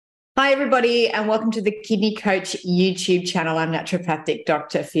Hi, everybody, and welcome to the Kidney Coach YouTube channel. I'm naturopathic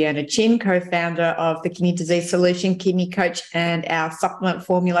Dr. Fiona Chin, co-founder of the Kidney Disease Solution, Kidney Coach, and our supplement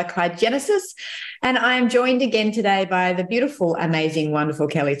formula, Genesis. And I am joined again today by the beautiful, amazing, wonderful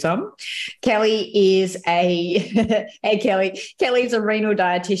Kelly Csom. Kelly is Kelly's a renal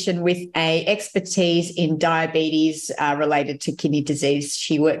dietitian with a expertise in diabetes related to kidney disease.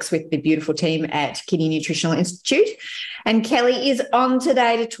 She works with the beautiful team at Kidney Nutritional Institute. And Kelly is on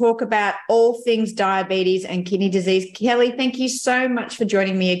today to talk about all things diabetes and kidney disease. Kelly, thank you so much for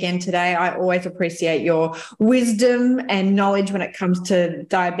joining me again today. I always appreciate your wisdom and knowledge when it comes to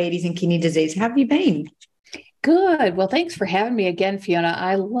diabetes and kidney disease. How have you been? Good. Well, thanks for having me again, Fiona.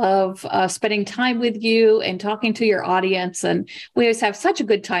 I love spending time with you and talking to your audience, and we always have such a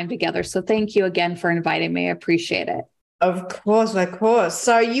good time together. So thank you again for inviting me. I appreciate it. Of course, of course.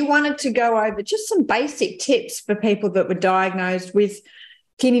 So you wanted to go over just some basic tips for people that were diagnosed with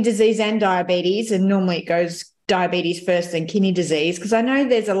kidney disease and diabetes, and normally it goes diabetes first and kidney disease, because I know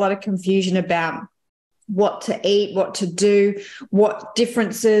there's a lot of confusion about what to eat, what to do, what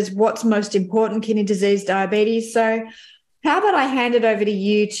differences, what's most important, kidney disease, diabetes. So how about I hand it over to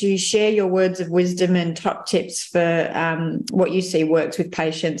you to share your words of wisdom and top tips for what you see works with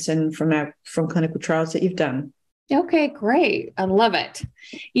patients and from clinical trials that you've done. Okay, great. I love it.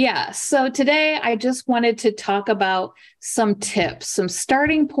 Yeah. So today I just wanted to talk about some tips, some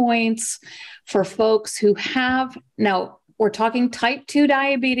starting points for folks who have, now we're talking type 2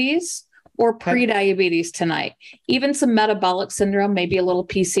 diabetes or pre-diabetes tonight. Even some metabolic syndrome, maybe a little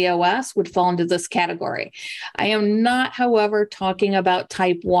PCOS would fall into this category. I am not, however, talking about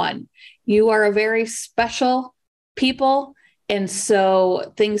type 1. You are a very special people. And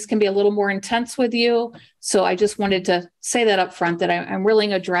so things can be a little more intense with you. So I just wanted to say that up front, that I'm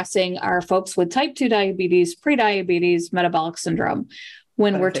really addressing our folks with type 2 diabetes, pre-diabetes, metabolic syndrome,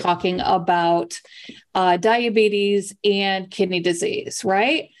 when we're talking about diabetes and kidney disease,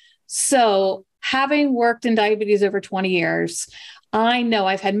 right? So having worked in diabetes over 20 years, I know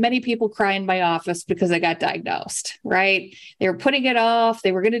I've had many people cry in my office because I got diagnosed, right? They were putting it off.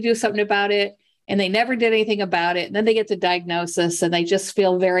 They were going to do something about it, and they never did anything about it. And then they get the diagnosis and they just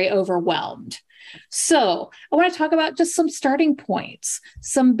feel very overwhelmed. So I want to talk about just some starting points,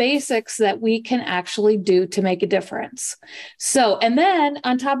 some basics that we can actually do to make a difference. So, and then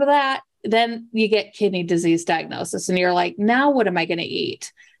on top of that, then you get kidney disease diagnosis and you're like, now what am I going to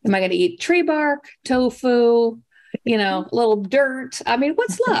eat? Am I going to eat tree bark, tofu, a little dirt? I mean,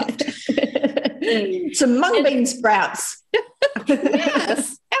 what's left? Some mung bean sprouts.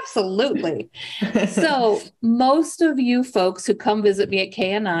 Yes, absolutely. So most of you folks who come visit me at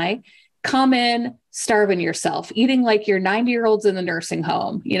KNI come in starving yourself, eating like you're 90-year-olds in the nursing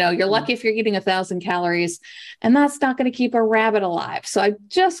home. You're lucky if you're eating 1,000 calories, and that's not going to keep a rabbit alive. So I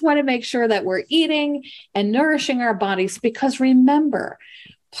just want to make sure that we're eating and nourishing our bodies, because remember,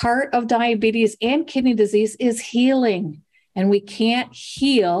 part of diabetes and kidney disease is healing, and we can't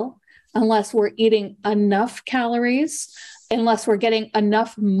heal unless we're eating enough calories, unless we're getting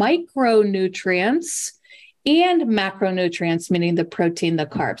enough micronutrients and macronutrients, meaning the protein, the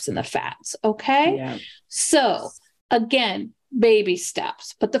carbs, and the fats. Okay. Yeah. So again, baby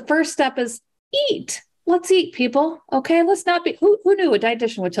steps. But the first step is eat. Let's eat, people. Okay. Let's not be, who knew a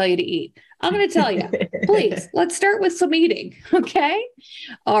dietitian would tell you to eat? I'm going to tell you, please, let's start with some eating. Okay.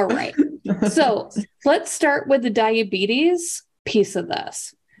 All right. So let's start with the diabetes piece of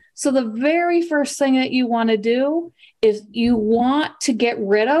this. So the very first thing that you want to do is you want to get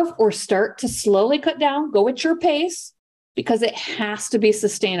rid of or start to slowly cut down, go at your pace, because it has to be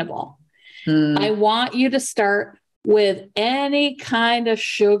sustainable. I want you to start with any kind of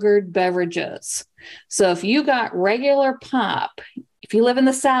sugared beverages. So if you got regular pop, if you live in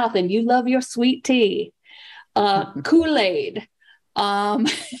the South and you love your sweet tea, Kool-Aid,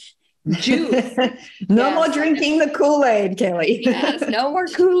 juice. No more drinking the Kool-Aid, Kelly. Yes, no more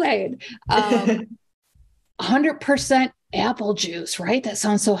Kool-Aid. 100% apple juice, right? That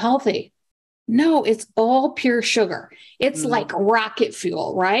sounds so healthy. No, it's all pure sugar. It's like rocket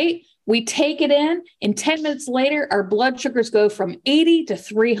fuel, right? We take it in, and 10 minutes later, our blood sugars go from 80 to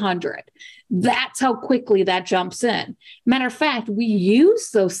 300. That's how quickly that jumps in. Matter of fact, we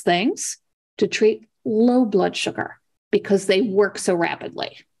use those things to treat low blood sugar because they work so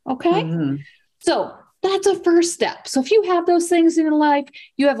rapidly. Okay. So that's a first step. So if you have those things in your life,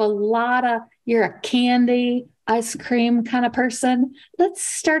 you have you're a candy, ice cream kind of person, let's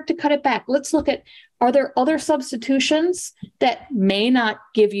start to cut it back. Let's look at, are there other substitutions that may not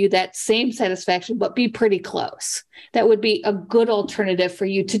give you that same satisfaction, but be pretty close? That would be a good alternative for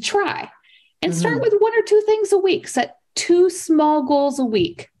you to try. And start with 1 or 2 things a week. Set 2 small goals a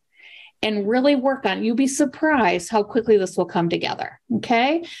week. and really work on it. You'll be surprised how quickly this will come together.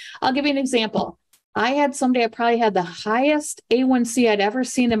 Okay. I'll give you an example. I had somebody, I probably had the highest A1C I'd ever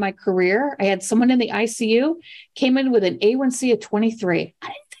seen in my career. I had someone in the ICU, came in with an A1C of 23. I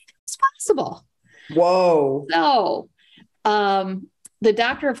didn't think it was possible. Whoa. So, the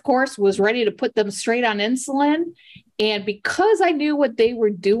doctor, of course, was ready to put them straight on insulin. And because I knew what they were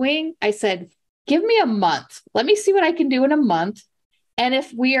doing, I said, give me a month. Let me see what I can do in a month. And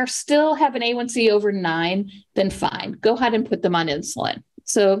if we are still have an A1C over 9, then fine, go ahead and put them on insulin.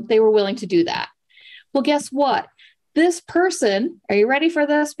 So they were willing to do that. Well, guess what? This person, are you ready for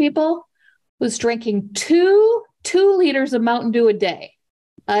this, people? Was drinking two liters of Mountain Dew a day.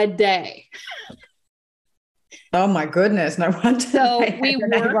 Oh my goodness. No wonder. So we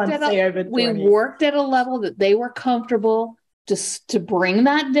worked at a level that they were comfortable just to bring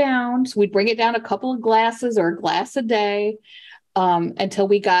that down. So we'd bring it down a couple of glasses or a glass a day until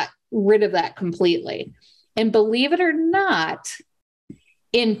we got rid of that completely. And believe it or not,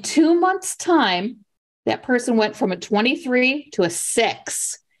 in 2 months' time, that person went from a 23 to a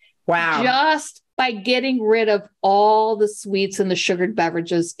 6. Wow. Just by getting rid of all the sweets and the sugared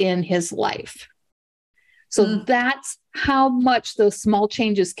beverages in his life. So that's how much those small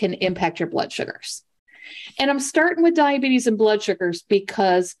changes can impact your blood sugars. And I'm starting with diabetes and blood sugars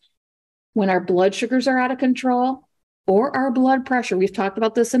because when our blood sugars are out of control or our blood pressure, we've talked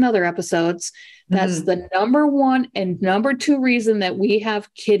about this in other episodes, that's the number 1 and number 2 reason that we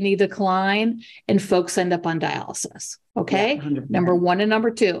have kidney decline and folks end up on dialysis. Okay. Yeah, number 1 and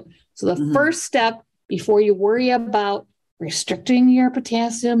number 2. So the first step before you worry about restricting your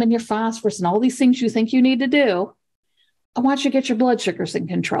potassium and your phosphorus and all these things you think you need to do, I want you to get your blood sugars in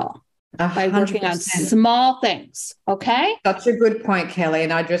control by working on small things. Okay. That's a good point, Kelly.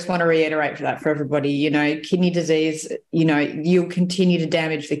 And I just want to reiterate for that for everybody, kidney disease, you'll continue to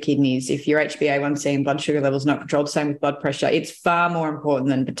damage the kidneys if your HbA1c and blood sugar levels not controlled. Same with blood pressure. It's far more important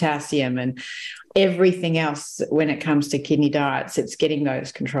than potassium and everything else when it comes to kidney diets. It's getting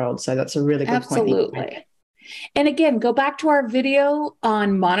those controlled. So that's a really good point. Absolutely. And again, go back to our video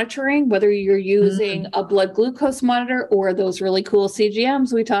on monitoring, whether you're using a blood glucose monitor or those really cool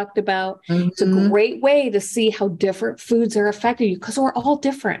CGMs we talked about. It's a great way to see how different foods are affecting you because we're all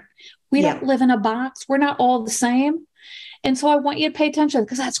different. We don't live in a box. We're not all the same. And so I want you to pay attention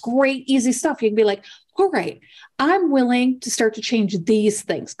because that's great, easy stuff. You can be like, all right, I'm willing to start to change these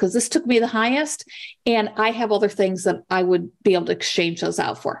things because this took me the highest and I have other things that I would be able to exchange those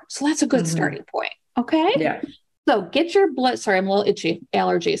out for. So that's a good starting point. Okay. Yeah. So get your blood. Sorry, I'm a little itchy.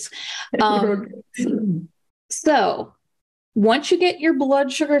 Allergies. So once you get your blood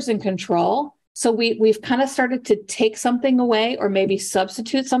sugars in control, so we've kind of started to take something away or maybe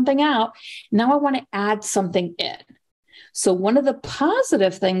substitute something out. Now I want to add something in. So one of the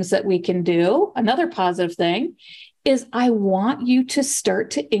positive things that we can do, another positive thing, is I want you to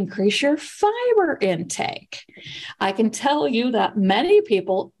start to increase your fiber intake. I can tell you that many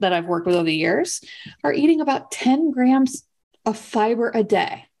people that I've worked with over the years are eating about 10 grams of fiber a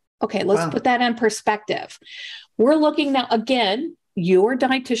day. Okay, let's put that in perspective. We're looking now, again, your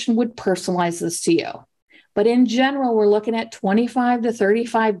dietitian would personalize this to you. But in general, we're looking at 25 to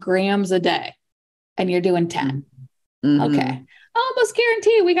 35 grams a day, and you're doing 10. Okay. Almost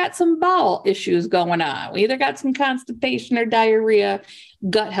guarantee we got some bowel issues going on. We either got some constipation or diarrhea,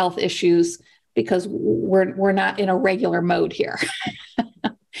 gut health issues, because we're not in a regular mode here.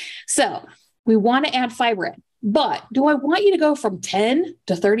 So we want to add fiber in. But do I want you to go from 10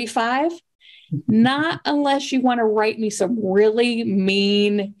 to 35? Not unless you want to write me some really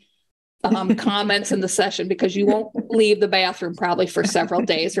mean comments in the session, because you won't leave the bathroom probably for several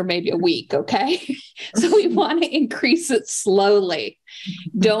days or maybe a week. Okay. So we want to increase it slowly.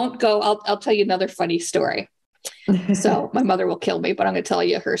 Don't go. I'll tell you another funny story. So my mother will kill me, but I'm going to tell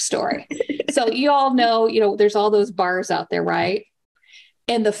you her story. So you all know, there's all those bars out there, right?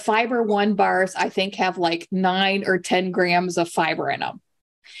 And the Fiber One bars, I think, have like 9 or 10 grams of fiber in them.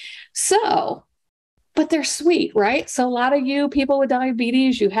 So, but they're sweet, right? So a lot of you people with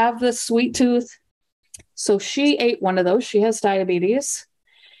diabetes, you have this sweet tooth. So she ate one of those. She has diabetes.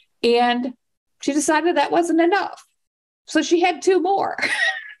 And she decided that wasn't enough. So she had 2 more.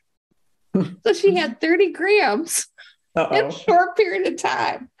 So she had 30 grams in a short period of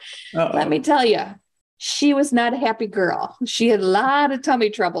time. Let me tell you, she was not a happy girl. She had a lot of tummy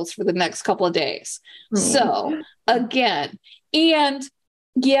troubles for the next couple of days. So again, and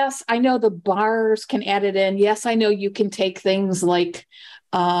yes, I know the bars can add it in. Yes, I know you can take things like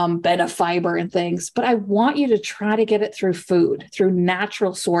Benefiber and things, but I want you to try to get it through food, through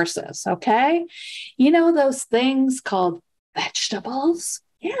natural sources. Okay. You know, those things called vegetables.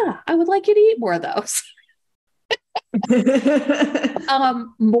 Yeah, I would like you to eat more of those.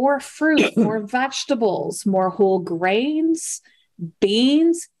 More fruit, more vegetables, more whole grains,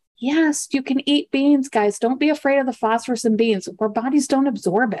 beans. Yes, you can eat beans, guys. Don't be afraid of the phosphorus in beans. Our bodies don't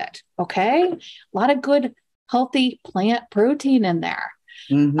absorb it. Okay. A lot of good, healthy plant protein in there.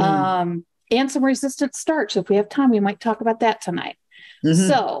 And some resistant starch. If we have time, we might talk about that tonight.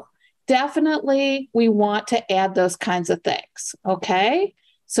 So definitely we want to add those kinds of things. Okay.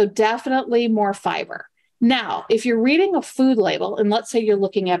 So definitely more fiber. Now, if you're reading a food label, and let's say you're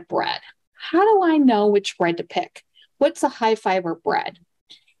looking at bread, how do I know which bread to pick? What's a high fiber bread?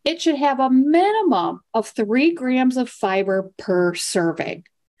 It should have a minimum of 3 grams of fiber per serving,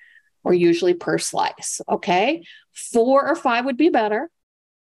 or usually per slice. Okay. 4 or 5 would be better,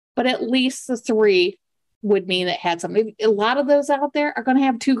 but at least the 3 would mean it had something. A lot of those out there are going to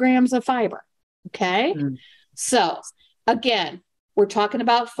have 2 grams of fiber. Okay. So again, we're talking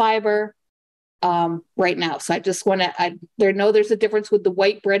about fiber right now. So I just want to, there's a difference with the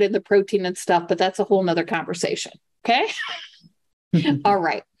white bread and the protein and stuff, but that's a whole nother conversation. Okay. All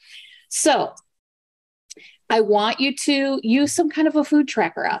right. So I want you to use some kind of a food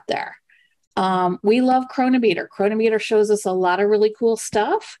tracker out there. We love Chronometer. Chronometer shows us a lot of really cool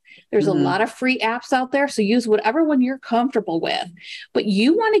stuff. There's a lot of free apps out there. So use whatever one you're comfortable with, but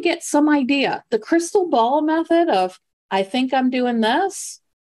you want to get some idea. The crystal ball method of, I think I'm doing this,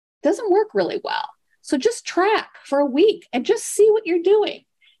 doesn't work really well. So just track for a week and just see what you're doing.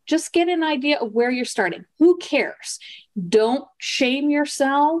 Just get an idea of where you're starting. Who cares? Don't shame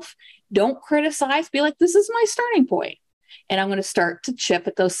yourself. Don't criticize. Be like, this is my starting point. And I'm going to start to chip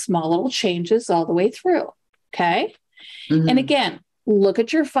at those small little changes all the way through. Okay. And again, look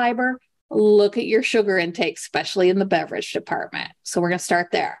at your fiber, look at your sugar intake, especially in the beverage department. So we're going to start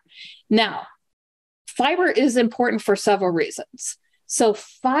there. Now, fiber is important for several reasons. So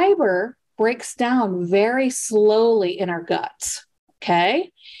fiber breaks down very slowly in our guts.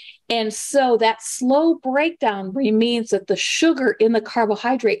 Okay. And so that slow breakdown means that the sugar in the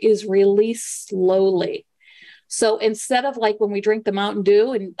carbohydrate is released slowly. So instead of like when we drink the Mountain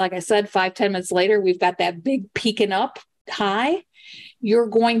Dew, and like I said, 5-10 minutes later, we've got that big peaking up high, you're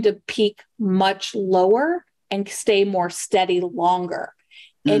going to peak much lower and stay more steady longer.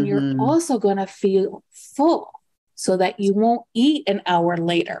 And you're also going to feel full so that you won't eat an hour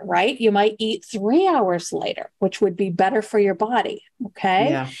later, right? You might eat 3 hours later, which would be better for your body. Okay.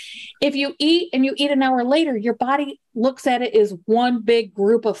 Yeah. If you eat and you eat an hour later, your body looks at it as one big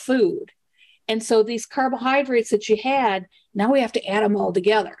group of food. And so these carbohydrates that you had, now we have to add them all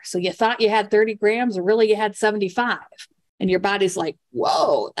together. So you thought you had 30 grams, or really you had 75. And your body's like,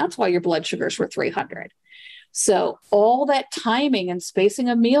 whoa, that's why your blood sugars were 300. So all that timing and spacing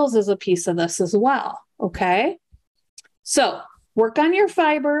of meals is a piece of this as well. Okay. So work on your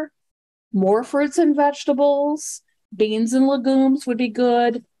fiber, more fruits and vegetables, beans and legumes would be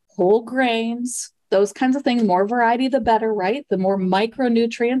good, whole grains, those kinds of things. More variety, the better, right? The more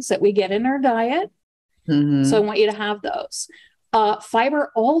micronutrients that we get in our diet. So I want you to have those.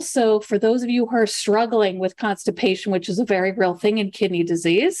 Fiber also, for those of you who are struggling with constipation, which is a very real thing in kidney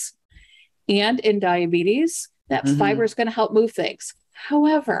disease and in diabetes, that fiber is going to help move things.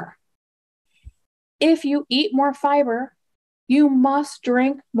 However, if you eat more fiber, you must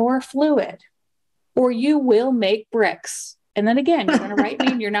drink more fluid or you will make bricks. And then again, you're going to write me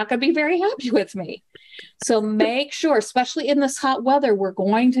and you're not going to be very happy with me. So make sure, especially in this hot weather, we're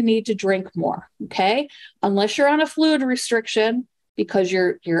going to need to drink more. Okay. Unless you're on a fluid restriction because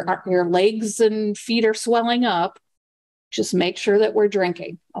your legs and feet are swelling up, just make sure that we're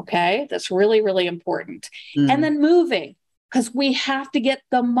drinking. Okay. That's really, really important. And then moving, because we have to get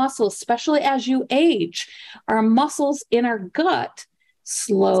the muscles, especially as you age, our muscles in our gut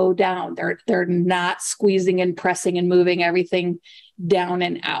slow down. They're not squeezing and pressing and moving everything down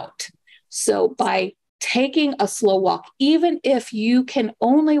and out. So by taking a slow walk, even if you can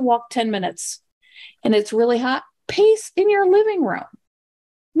only walk 10 minutes and it's really hot, pace in your living room,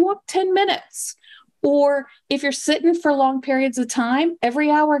 walk 10 minutes. Or if you're sitting for long periods of time, every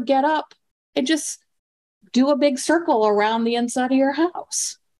hour, get up and just do a big circle around the inside of your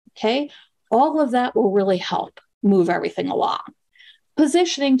house. Okay. All of that will really help move everything along.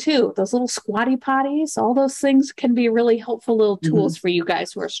 Positioning too, those little squatty potties, all those things can be really helpful little tools for you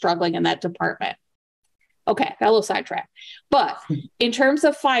guys who are struggling in that department. Okay. Got a little sidetracked, but in terms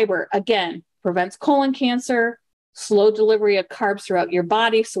of fiber, again, prevents colon cancer, slow delivery of carbs throughout your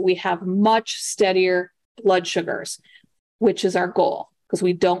body. So we have much steadier blood sugars, which is our goal, because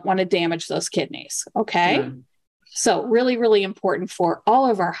we don't want to damage those kidneys. Okay. So really, really important for all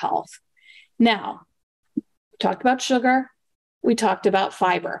of our health. Now, we talked about sugar. We talked about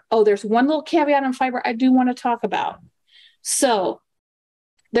fiber. Oh, there's one little caveat on fiber I do want to talk about. So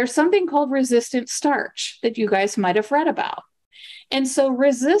there's something called resistant starch that you guys might have read about. And so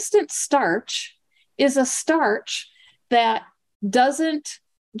resistant starch is a starch that doesn't,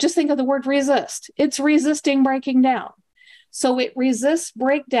 just think of the word resist. It's resisting breaking down. So it resists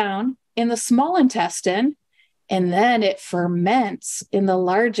breakdown in the small intestine, and then it ferments in the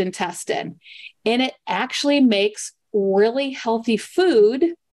large intestine. And it actually makes really healthy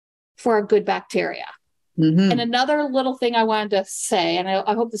food for a good bacteria. Mm-hmm. And another little thing I wanted to say, and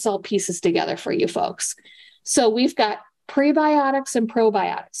I hope this all pieces together for you folks. So we've got prebiotics and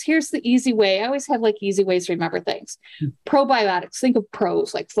probiotics. Here's the easy way. I always have like easy ways to remember things. Probiotics, think of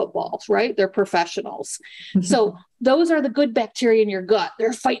pros like footballs, right? They're professionals. So those are the good bacteria in your gut.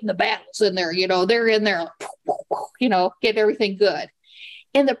 They're fighting the battles in there, they're in there, get everything good.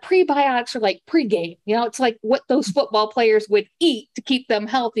 And the prebiotics are like pregame, it's like what those football players would eat to keep them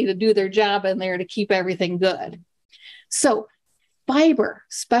healthy, to do their job in there, to keep everything good. So fiber,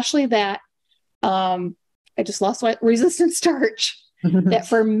 especially that, I just lost my resistant starch, that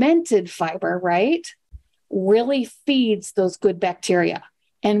fermented fiber, right, really feeds those good bacteria.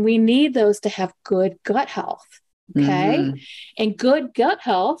 And we need those to have good gut health. Okay. And good gut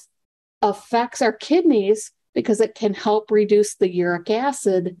health affects our kidneys because it can help reduce the uric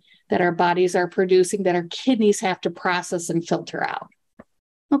acid that our bodies are producing, that our kidneys have to process and filter out.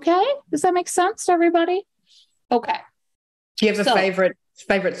 Okay. Does that make sense to everybody? Okay. Do you have a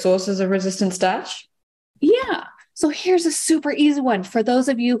favorite sources of resistant starch? Yeah. So here's a super easy one for those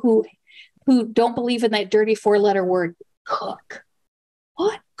of you who don't believe in that dirty 4-letter word, cook.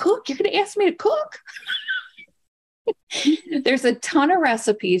 What? Cook? You're going to ask me to cook? There's a ton of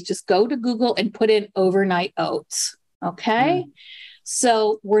recipes. Just go to Google and put in overnight oats. Okay.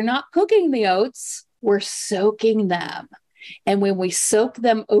 So we're not cooking the oats, we're soaking them. And when we soak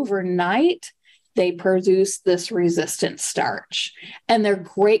them overnight, they produce this resistant starch. And they're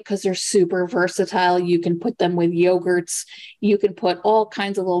great because they're super versatile. You can put them with yogurts. You can put all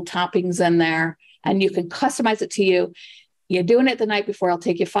kinds of little toppings in there, and you can customize it to you. You're doing it the night before. It'll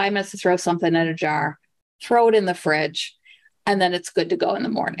take you 5 minutes to throw something in a jar, throw it in the fridge, and then it's good to go in the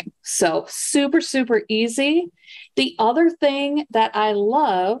morning. So super, super easy. The other thing that I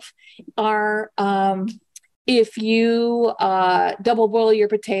love are if you double boil your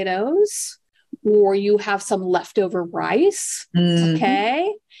potatoes, or you have some leftover rice,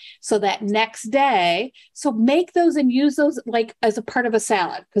 okay? So that next day, so make those and use those like as a part of a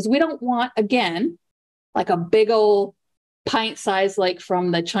salad, because we don't want, again, like a big old pint size, like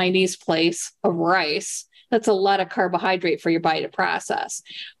from the Chinese place, of rice. That's a lot of carbohydrate for your body to process.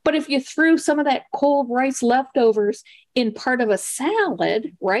 But if you threw some of that cold rice leftovers in part of a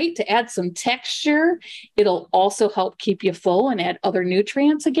salad, right, to add some texture, it'll also help keep you full and add other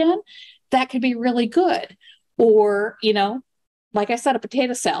nutrients again. That could be really good. Or, like I said, a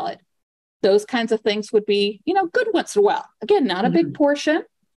potato salad. Those kinds of things would be, good once in a while. Again, not a big portion,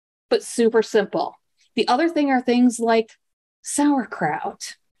 but super simple. The other thing are things like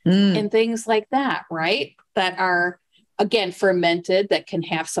sauerkraut and things like that, right? That are, again, fermented, that can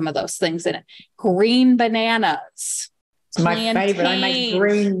have some of those things in it. Green bananas. My favorite. I make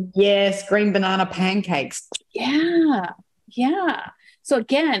green banana pancakes. Yeah. So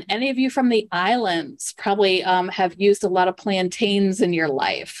again, any of you from the islands probably have used a lot of plantains in your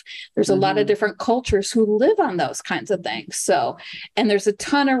life. There's a lot of different cultures who live on those kinds of things. So, and there's a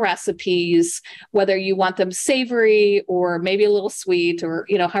ton of recipes, whether you want them savory or maybe a little sweet, or,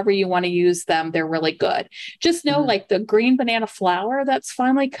 however you want to use them, they're really good. Just know like the green banana flour that's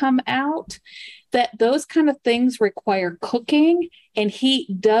finally come out, that those kind of things require cooking, and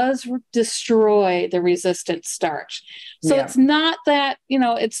heat does destroy the resistant starch. So it's not that,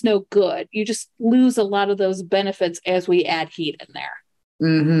 it's no good. You just lose a lot of those benefits as we add heat in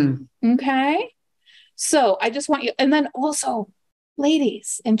there. Okay. So I just want you, and then also,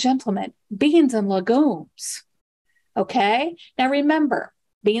 ladies and gentlemen, beans and legumes. Okay. Now remember,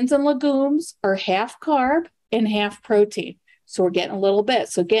 beans and legumes are half carb and half protein. So we're getting a little bit.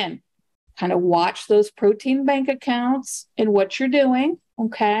 So again, kind of watch those protein bank accounts and what you're doing.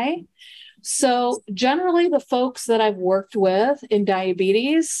 Okay. So generally the folks that I've worked with in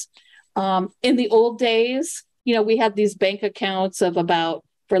diabetes, in the old days, we had these bank accounts of about,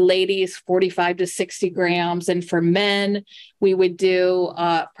 for ladies, 45 to 60 grams. And for men, we would do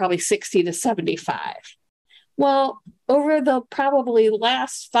probably 60 to 75. Well, over the probably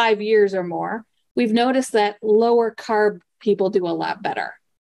last 5 years or more, we've noticed that lower carb people do a lot better.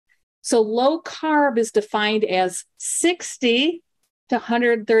 So low carb is defined as 60 to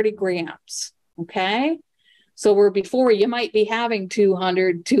 130 grams, okay? So where before you might be having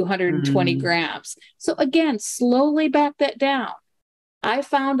 200, 220 grams. So again, slowly back that down. I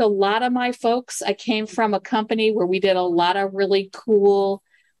found a lot of my folks, I came from a company where we did a lot of really cool,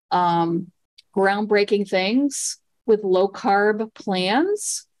 groundbreaking things with low carb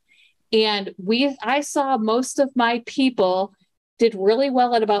plans. And I saw most of my people did really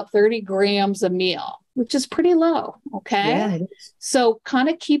well at about 30 grams a meal, which is pretty low. Okay. Yeah, it is. So kind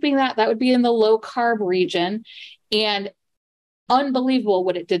of keeping that would be in the low carb region, and unbelievable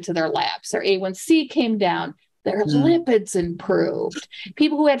what it did to their labs. Their A1C came down, their lipids improved.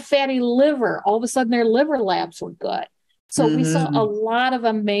 People who had fatty liver, all of a sudden their liver labs were good. So we saw a lot of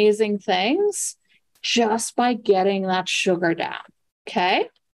amazing things just by getting that sugar down. Okay.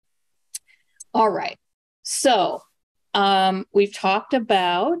 All right. So we've talked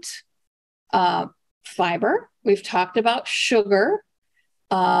about fiber. We've talked about sugar.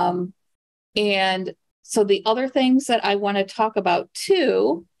 And so the other things that I want to talk about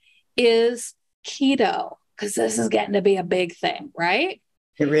too is keto, because this is getting to be a big thing, right?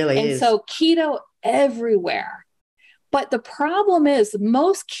 It really is. And so keto everywhere. But the problem is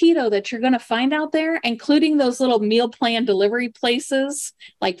most keto that you're going to find out there, including those little meal plan delivery places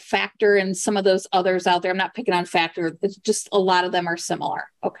like Factor and some of those others out there, I'm not picking on Factor, it's just a lot of them are similar,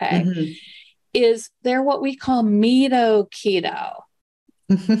 okay, is they're what we call meto keto.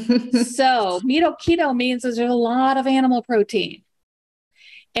 So meto keto means there's a lot of animal protein.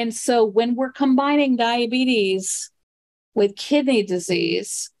 And so when we're combining diabetes with kidney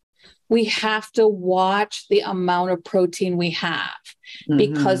disease, we have to watch the amount of protein we have,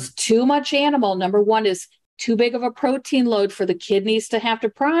 because too much animal, number one, is too big of a protein load for the kidneys to have to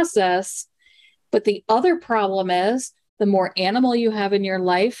process. But the other problem is the more animal you have in your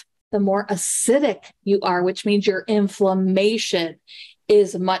life, the more acidic you are, which means your inflammation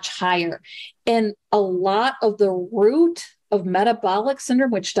is much higher. And a lot of the root of metabolic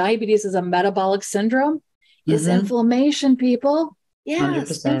syndrome, which diabetes is a metabolic syndrome, is inflammation, people.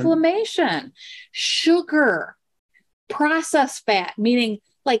 Yes, 100%. Inflammation, sugar, processed fat, meaning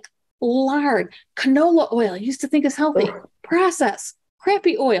like lard, canola oil, used to think is healthy, processed,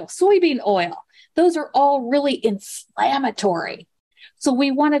 crappy oil, soybean oil. Those are all really inflammatory. So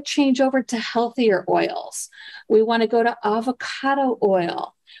we want to change over to healthier oils. We want to go to avocado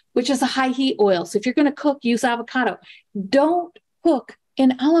oil, which is a high heat oil. So if you're going to cook, use avocado. Don't cook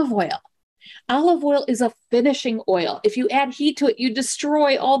in olive oil. Olive oil is a finishing oil. If you add heat to it, you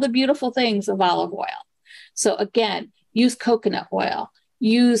destroy all the beautiful things of olive oil. So again, use coconut oil,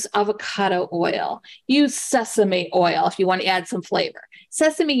 use avocado oil, use sesame oil if you want to add some flavor.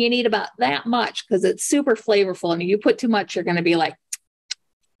 Sesame, you need about that much because it's super flavorful. And if you put too much, you're going to be like,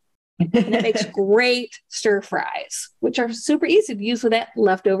 and it makes great stir fries, which are super easy to use with that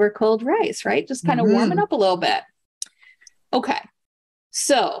leftover cold rice, right? Just kind of warm it up a little bit. Okay.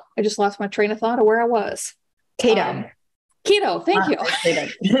 So I just lost my train of thought of where I was. Keto. Keto. Thank you.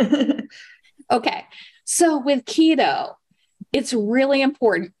 Keto. Okay. So with keto, it's really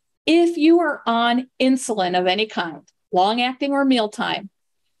important. If you are on insulin of any kind, long acting or mealtime,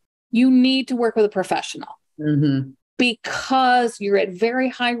 you need to work with a professional because you're at very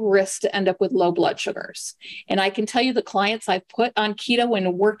high risk to end up with low blood sugars. And I can tell you the clients I've put on keto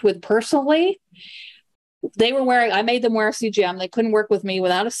and worked with personally, they were I made them wear a CGM. They couldn't work with me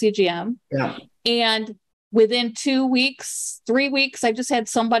without a CGM. Yeah. And within 2 weeks, 3 weeks, I just had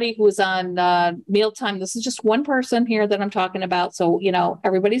somebody who was on mealtime. This is just one person here that I'm talking about. So,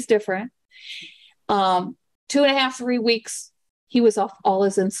 everybody's different. 2.5, 3 weeks, he was off all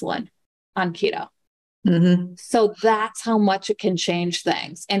his insulin on keto. So that's how much it can change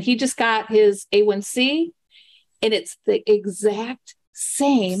things. And he just got his A1C, and it's the exact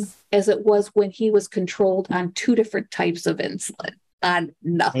same as it was when he was controlled on 2 different types of insulin on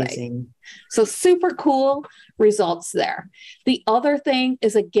nothing. Amazing. So super cool results there. The other thing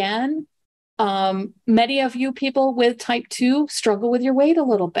is, again, many of you people with type 2 struggle with your weight a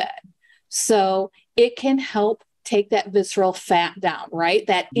little bit. So it can help take that visceral fat down, right?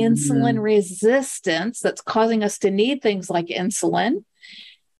 That insulin resistance that's causing us to need things like insulin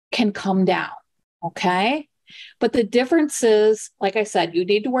can come down. Okay. But the difference is, like I said, you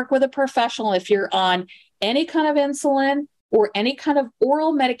need to work with a professional if you're on any kind of insulin or any kind of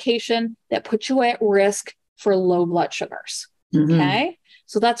oral medication that puts you at risk for low blood sugars. Okay.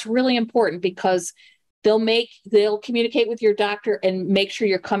 So that's really important because they'll communicate with your doctor and make sure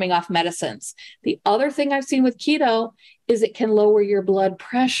you're coming off medicines. The other thing I've seen with keto is it can lower your blood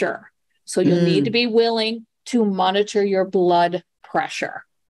pressure. So you'll need to be willing to monitor your blood pressure.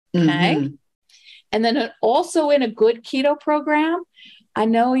 Okay. And then also in a good keto program, I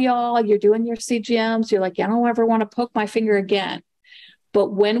know y'all, you're doing your CGMs. You're like, I don't ever want to poke my finger again.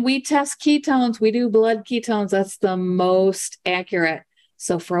 But when we test ketones, we do blood ketones. That's the most accurate.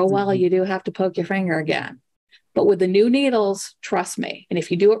 So for a while, you do have to poke your finger again. But with the new needles, trust me. And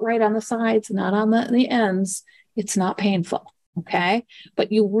if you do it right on the sides, not on the ends, it's not painful. Okay.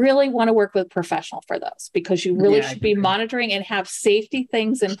 But you really want to work with a professional for those, because you really should be monitoring and have safety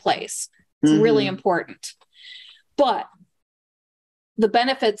things in place. It's really important. But the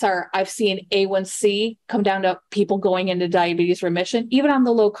benefits are, I've seen A1C come down to people going into diabetes remission, even on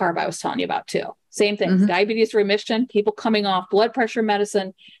the low carb I was telling you about too. Same thing, diabetes remission, people coming off blood pressure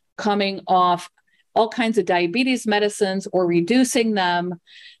medicine, coming off all kinds of diabetes medicines or reducing them.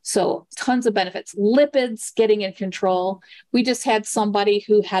 So tons of benefits. Lipids, getting in control. We just had somebody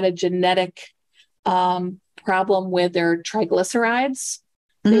who had a genetic problem with their triglycerides.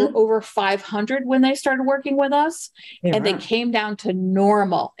 They were over 500 when they started working with us, and they came down to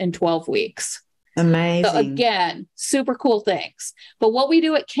normal in 12 weeks. Amazing. So again, super cool things. But what we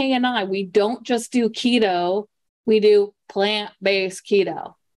do at KNI, we don't just do keto, we do plant-based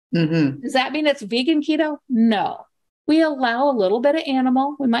keto. Does that mean it's vegan keto? No. We allow a little bit of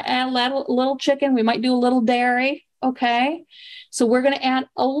animal. We might add a little chicken. We might do a little dairy. Okay. So we're going to add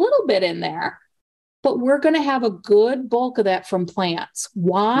a little bit in there, but we're going to have a good bulk of that from plants.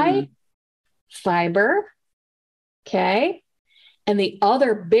 Why? Fiber. Okay. And the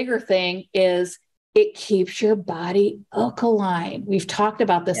other bigger thing is it keeps your body alkaline. We've talked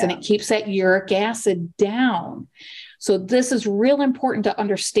about this, and it keeps that uric acid down. So this is real important to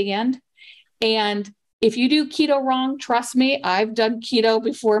understand. And if you do keto wrong, trust me, I've done keto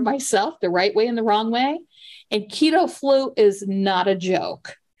before myself, the right way and the wrong way. And keto flu is not a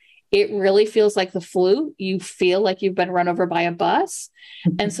joke. It really feels like the flu. You feel like you've been run over by a bus.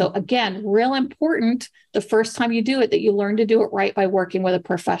 And so again, real important the first time you do it, that you learn to do it right by working with a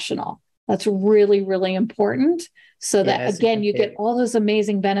professional. That's really, really important. So that again, you get all those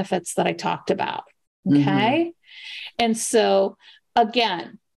amazing benefits that I talked about. Okay. And so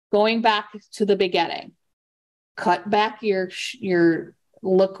again, going back to the beginning, cut back your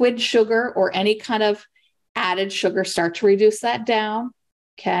liquid sugar or any kind of added sugar, start to reduce that down.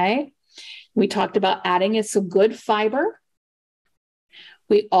 Okay. We talked about adding in some good fiber.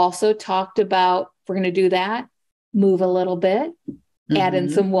 We also talked about, if we're going to do that, move a little bit, add in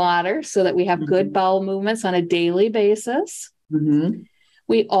some water so that we have good bowel movements on a daily basis.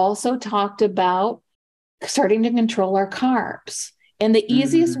 We also talked about starting to control our carbs. And the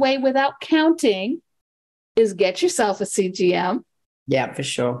easiest way without counting is get yourself a CGM. Yeah, for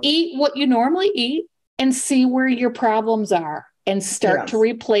sure. Eat what you normally eat and see where your problems are, and start to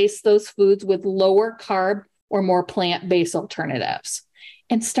replace those foods with lower carb or more plant-based alternatives,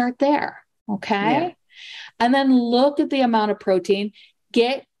 and start there. Okay. And then look at the amount of protein,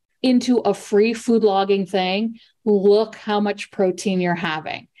 get into a free food logging thing. Look how much protein you're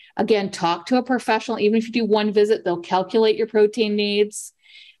having. Again, talk to a professional. Even if you do one visit, they'll calculate your protein needs,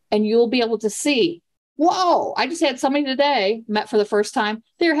 and you'll be able to see, whoa, I just had somebody today, met for the first time.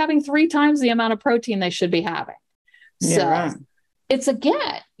 They're having 3 times the amount of protein they should be having. So it's,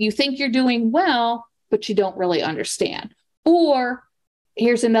 again, you think you're doing well, but you don't really understand. Or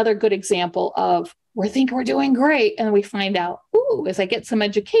here's another good example of, we think we're doing great, and we find out, ooh, as I get some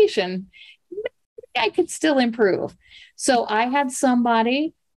education, maybe I could still improve. So I had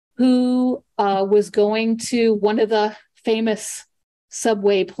somebody who was going to one of the famous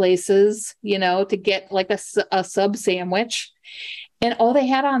Subway places, you know, to get like a sub sandwich, and all they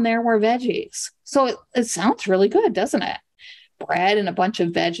had on there were veggies. So it sounds really good, doesn't it? Bread and a bunch of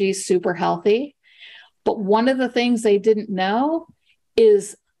veggies, super healthy. But one of the things they didn't know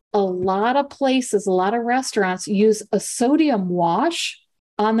is a lot of places, a lot of restaurants use a sodium wash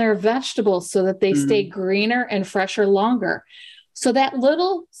on their vegetables so that they stay greener and fresher longer. So that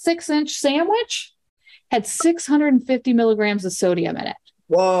little 6-inch sandwich had 650 milligrams of sodium in it.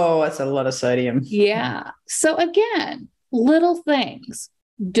 Whoa, that's a lot of sodium. Yeah. So again, little things.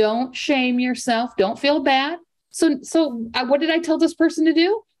 Don't shame yourself. Don't feel bad. So what did I tell this person to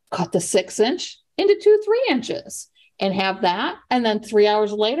do? Cut the 6-inch into 2 3-inches and have that. And then 4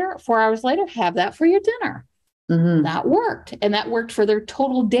 hours later, have that for your dinner. That worked. And that worked for their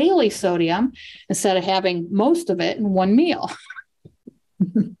total daily sodium instead of having most of it in one meal.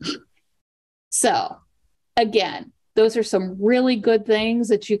 So again, those are some really good things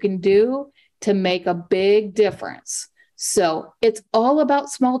that you can do to make a big difference. So it's all about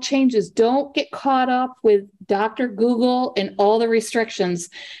small changes. Don't get caught up with Dr. Google and all the restrictions.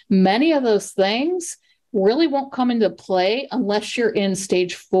 Many of those things really won't come into play unless you're in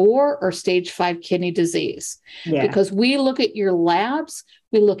stage 4 or stage 5 kidney disease. Yeah. Because we look at your labs,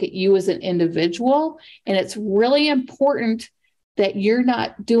 we look at you as an individual, and it's really important that you're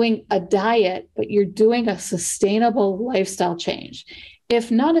not doing a diet, but you're doing a sustainable lifestyle change. If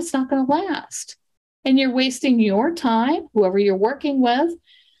not, it's not going to last. And you're wasting your time, whoever you're working with,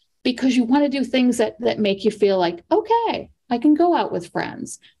 because you want to do things that make you feel like, okay, I can go out with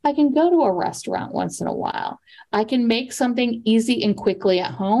friends. I can go to a restaurant once in a while. I can make something easy and quickly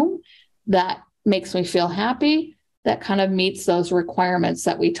at home that makes me feel happy, that kind of meets those requirements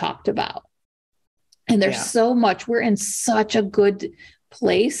that we talked about. And there's so much, we're in such a good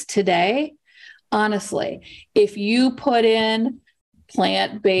place today. Honestly, if you put in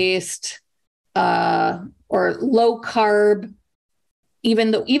plant-based or low carb,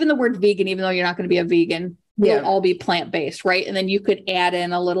 even the word vegan, even though you're not going to be a vegan, will all be plant-based, right? And then you could add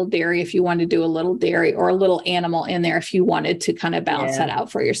in a little dairy if you wanted to do a little dairy, or a little animal in there if you wanted to kind of balance that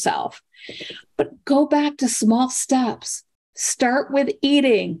out for yourself. But go back to small steps. Start with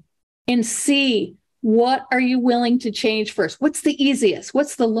eating and see, what are you willing to change first? What's the easiest?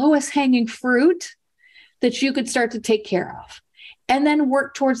 What's the lowest hanging fruit that you could start to take care of? And then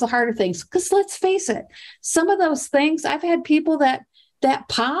work towards the harder things. Because let's face it, some of those things, I've had people that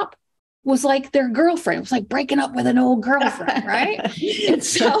pop was like their girlfriend. It was like breaking up with an old girlfriend, right?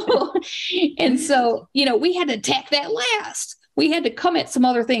 and so, we had to attack that last. We had to come at some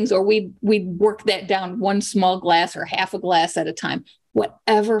other things, or we'd work that down one small glass or half a glass at a time.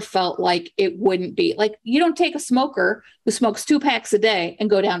 Whatever felt like it wouldn't be. Like, you don't take a smoker who smokes 2 packs a day and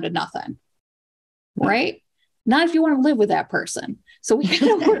go down to nothing, right? Not if you want to live with that person. So we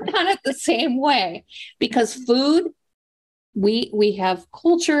got to work on it the same way, because food, we have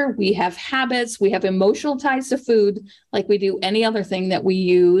culture, we have habits, we have emotional ties to food, like we do any other thing that we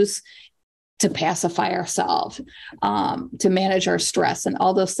use to pacify ourselves, to manage our stress, and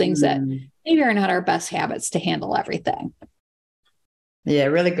all those things that maybe are not our best habits to handle everything. Yeah,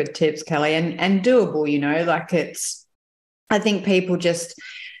 really good tips, Kelly, and doable, I think people just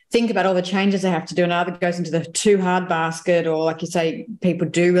think about all the changes they have to do, and either goes into the too hard basket, or, like you say, people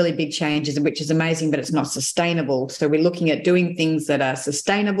do really big changes, which is amazing, but it's not sustainable. So we're looking at doing things that are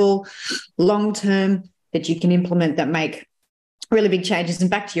sustainable, long-term, that you can implement, that make really big changes.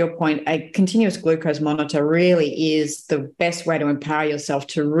 And back to your point, a continuous glucose monitor really is the best way to empower yourself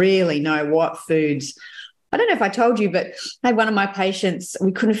to really know what foods. I don't know if I told you, but I had one of my patients,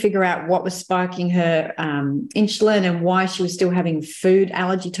 we couldn't figure out what was spiking her insulin and why she was still having food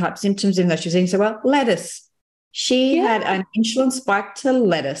allergy type symptoms, even though she was eating so well. Lettuce. She had an insulin spike to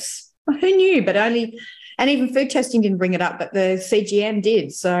lettuce. Well, who knew? But and even food testing didn't bring it up, but the CGM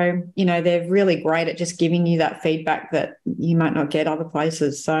did. So, they're really great at just giving you that feedback that you might not get other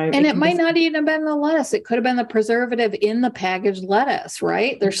places. So, and it might not even have been the lettuce. It could have been the preservative in the packaged lettuce,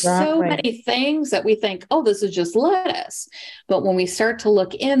 right? There's so many things that we think, oh, this is just lettuce. But when we start to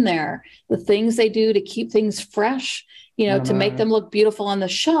look in there, the things they do to keep things fresh, to make them look beautiful on the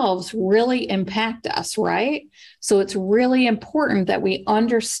shelves, really impact us, right? So it's really important that we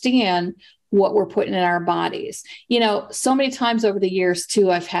understand what we're putting in our bodies. So many times over the years too,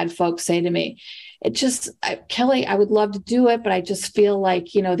 I've had folks say to me, Kelly, I would love to do it, but I just feel like,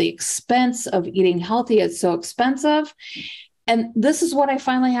 the expense of eating healthy is so expensive. And this is what I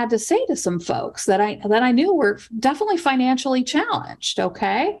finally had to say to some folks that I knew were definitely financially challenged.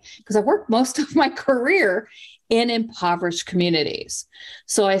 Okay. Because I've worked most of my career in impoverished communities.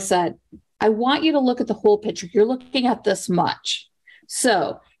 So I said, I want you to look at the whole picture. You're looking at this much.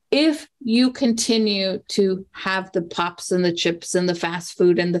 So if you continue to have the pops and the chips and the fast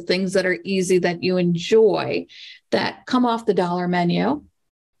food and the things that are easy that you enjoy that come off the dollar menu,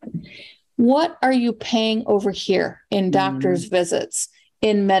 what are you paying over here in doctor's visits,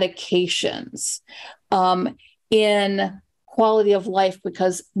 in medications, in quality of life,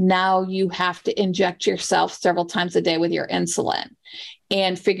 because now you have to inject yourself several times a day with your insulin,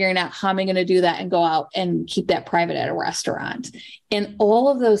 and figuring out how am I going to do that and go out and keep that private at a restaurant, and all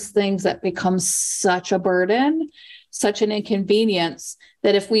of those things that become such a burden, such an inconvenience,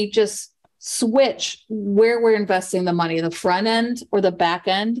 that if we just switch where we're investing the money, the front end or the back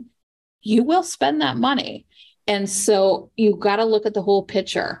end, you will spend that money. And so you got to look at the whole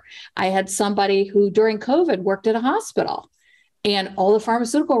picture. I had somebody who during COVID worked at a hospital, and all the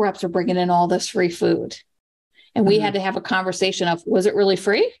pharmaceutical reps are bringing in all this free food. And we had to have a conversation of, was it really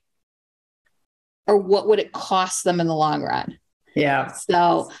free? Or what would it cost them in the long run? Yeah.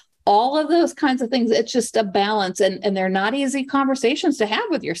 So all of those kinds of things, it's just a balance, and they're not easy conversations to have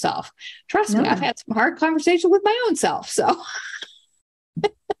with yourself. Trust me, I've had some hard conversations with my own self. So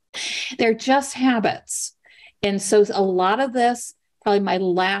They're just habits. And so a lot of this, probably my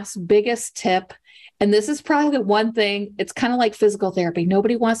last biggest tip, and this is probably the one thing, it's kind of like physical therapy.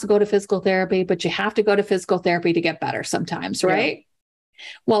 Nobody wants to go to physical therapy, but you have to go to physical therapy to get better sometimes, right? Yeah.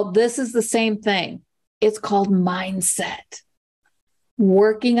 Well, this is the same thing. It's called mindset.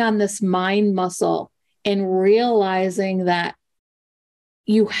 Working on this mind muscle and realizing that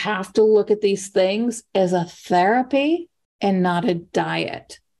you have to look at these things as a therapy and not a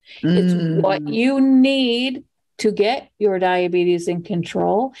diet. It's what you need to get your diabetes in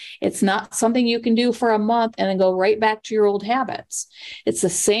control. It's not something you can do for a month and then go right back to your old habits. It's the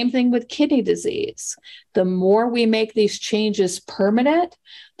same thing with kidney disease. The more we make these changes permanent,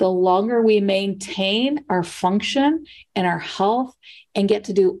 the longer we maintain our function and our health and get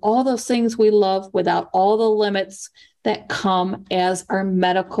to do all those things we love without all the limits that come as our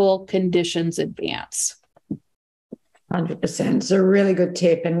medical conditions advance. 100%. It's a really good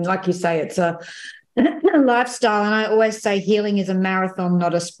tip. And like you say, it's a lifestyle. And I always say healing is a marathon,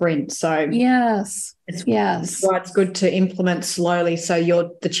 not a sprint. So yes, that's why it's good to implement slowly. So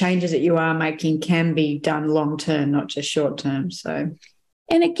the changes that you are making can be done long-term, not just short-term. So.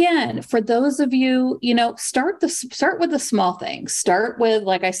 And again, for those of you, start with the small things. Start with,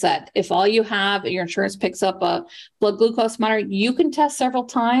 like I said, if all you have, your insurance picks up a blood glucose monitor, you can test several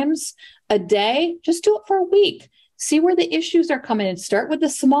times a day. Just do it for a week. See where the issues are coming in. Start with the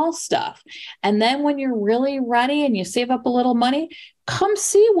small stuff. And then when you're really ready and you save up a little money, come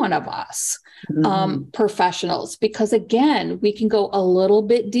see one of us professionals, because again, we can go a little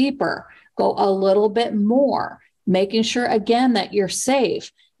bit deeper, go a little bit more, making sure again that you're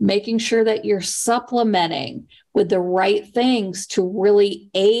safe, making sure that you're supplementing with the right things to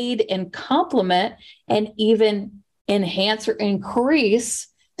really aid and complement and even enhance or increase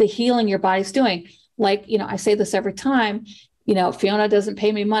the healing your body's doing. Like, I say this every time, Fiona doesn't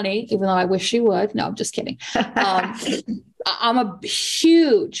pay me money, even though I wish she would. No, I'm just kidding. I'm a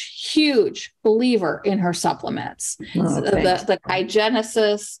huge, huge believer in her supplements. The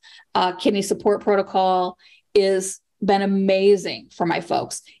Digenesis kidney support protocol has been amazing for my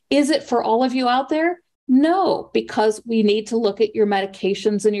folks. Is it for all of you out there? No, because we need to look at your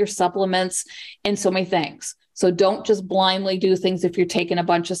medications and your supplements and so many things. So don't just blindly do things if you're taking a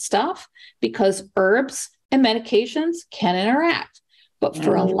bunch of stuff, because herbs and medications can interact. But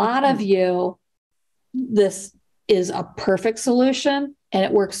for a lot of you, this is a perfect solution, and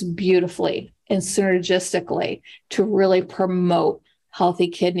it works beautifully and synergistically to really promote healthy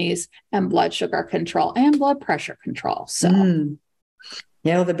kidneys and blood sugar control and blood pressure control. So,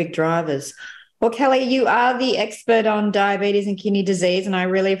 yeah, all the big drivers. Well, Kelly, you are the expert on diabetes and kidney disease, and I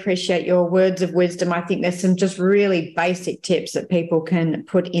really appreciate your words of wisdom. I think there's some just really basic tips that people can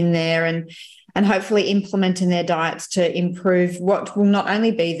put in there and hopefully implement in their diets to improve what will not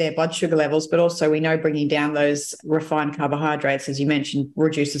only be their blood sugar levels, but also we know bringing down those refined carbohydrates, as you mentioned,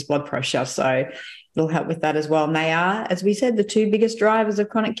 reduces blood pressure. So it'll help with that as well. And they are, as we said, the two biggest drivers of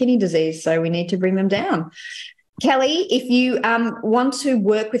chronic kidney disease. So we need to bring them down. Kelly, if you want to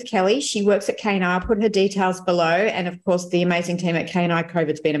work with Kelly, she works at K&I. I'll put her details below. And of course, the amazing team at K&I,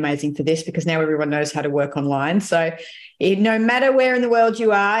 COVID's been amazing for this because now everyone knows how to work online. So no matter where in the world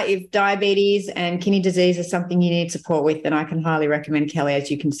you are, if diabetes and kidney disease is something you need support with, then I can highly recommend Kelly.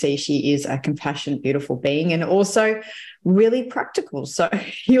 As you can see, she is a compassionate, beautiful being and also really practical. So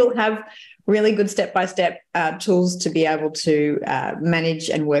you'll have really good step-by-step tools to be able to manage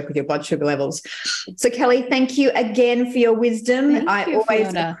and work with your blood sugar levels. So, Kelly, thank you again for your wisdom. I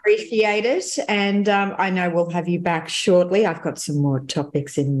always appreciate it. And I know we'll have you back shortly. I've got some more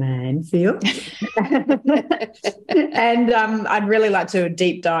topics in mind for you. And I'd really like to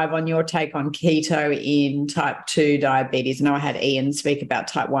deep dive on your take on keto in type 2 diabetes. I know I had Ian speak about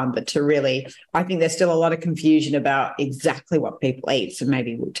type 1, but I think there's still a lot of confusion about exactly what people eat. So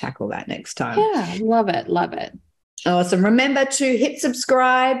maybe we'll tackle that next time. Yeah, love it. Love it. Awesome. Remember to hit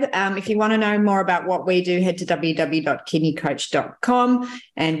subscribe. If you want to know more about what we do, head to www.kidneycoach.com.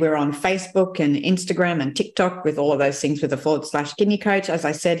 And we're on Facebook and Instagram and TikTok with all of those things with a /kidney coach. As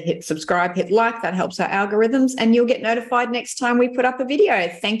I said, hit subscribe, hit like. That helps our algorithms and you'll get notified next time we put up a video.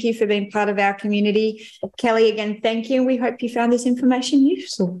 Thank you for being part of our community. Kelly, again, thank you. We hope you found this information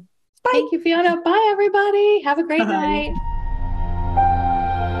useful. Bye. Thank you, Fiona. Bye, everybody. Have a great night.